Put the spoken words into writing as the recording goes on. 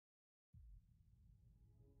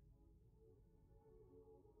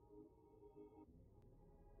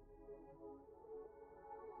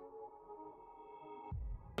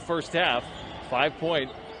first half.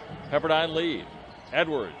 5-point Pepperdine lead.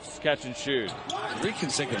 Edwards, catch and shoot. 3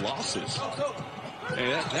 consecutive losses.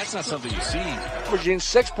 Hey, that's not something you see. Averaging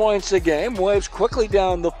 6 points a game. Waves quickly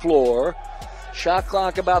down the floor. Shot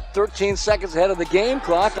clock about 13 seconds ahead of the game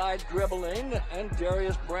clock. Side dribbling, and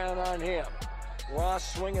Darius Brown on him.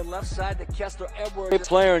 Ross swinging left side to Kessler. Edwards.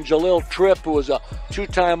 Player in Jalil Tripp, who was a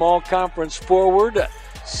 2-time all-conference forward,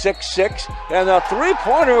 6'6", and a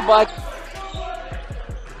three-pointer by...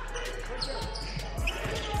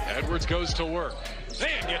 Edwards goes to work.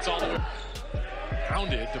 And gets all the way.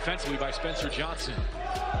 Pounded defensively by Spencer Johnson.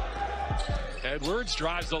 Edwards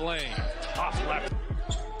drives the lane. Off left.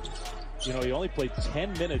 You know, he only played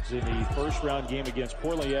 10 minutes in the first-round game against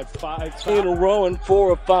Portland. He had 5 in a row and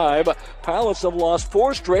 4 of 5. Pilots have lost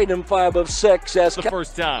 4 straight and 5 of 6. As the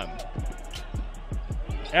first time.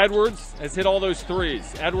 Edwards has hit all those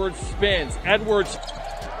threes. Edwards spins. Edwards.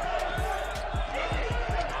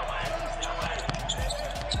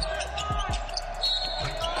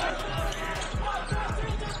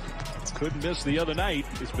 Couldn't miss the other night.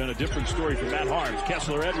 It's been a different story for Matt Harms.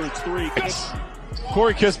 Kessler, Edwards, 3.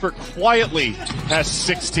 Corey Kispert quietly has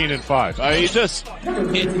 16 and 5. He just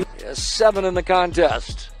 7 in the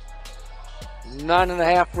contest.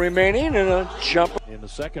 9.5 remaining and a jump. In the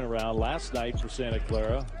second round last night for Santa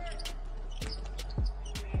Clara.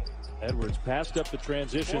 Edwards passed up the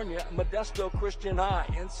transition. Modesto Christian High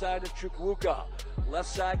inside of Chukwuka. Left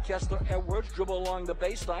side Kessler, Edwards dribble along the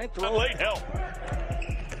baseline. Throw late help.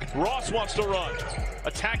 Ross wants to run.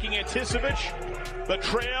 Attacking Anticevich. The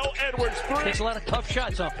trail, Edwards 3. Takes a lot of tough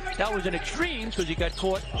shots. So that was an extreme because he got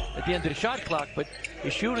caught at the end of the shot clock, but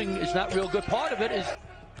his shooting is not real good. Part of it is...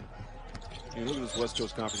 You look at this West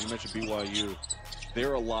Coast Conference, you mentioned BYU.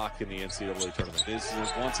 They're a lock in the NCAA tournament. This is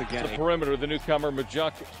once again... The perimeter, the newcomer,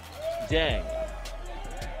 Majuk Dang.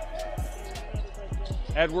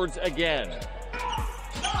 Edwards again.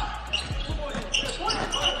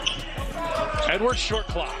 Edwards short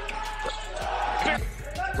clock.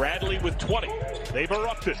 Bradley with 20. They've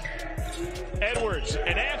erupted. Edwards,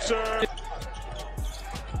 an answer.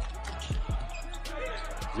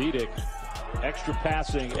 Zedick, extra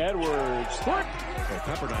passing. Edwards. Well,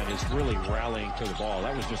 Pepperdine is really rallying to the ball.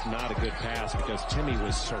 That was just not a good pass because Timmy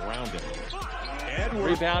was surrounded.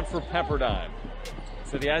 Edwards. Rebound for Pepperdine.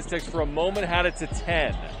 So the Aztecs for a moment had it to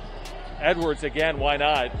 10. Edwards again, why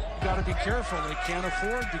not? Got to be careful. They can't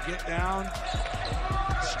afford to get down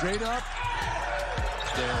straight up.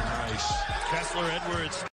 They're nice. Kessler,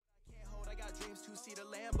 Edwards. I got dreams to see the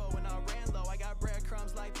Lambo and I ran low. I got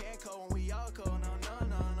breadcrumbs like panko and we all go no.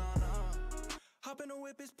 Hop in the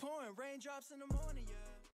whip is pouring, raindrops in the morning. Yeah.